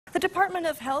The Department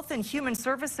of Health and Human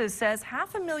Services says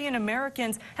 500,000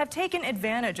 Americans have taken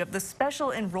advantage of the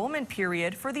special enrollment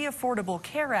period for the Affordable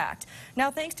Care Act. Now,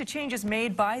 thanks to changes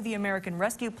made by the American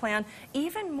Rescue Plan,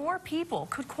 even more people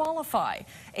could qualify.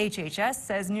 HHS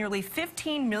says nearly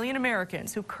 15 million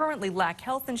Americans who currently lack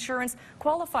health insurance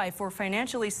qualify for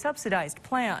financially subsidized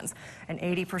plans. And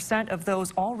 80% of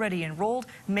those already enrolled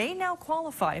may now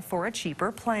qualify for a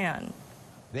cheaper plan.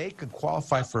 They could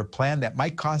qualify for a plan that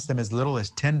might cost them as little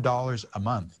as $10 a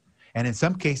month, and in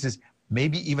some cases,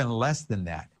 maybe even less than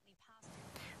that.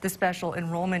 The special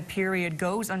enrollment period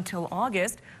goes until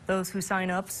August. Those who sign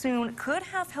up soon could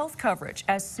have health coverage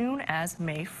as soon as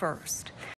May 1st.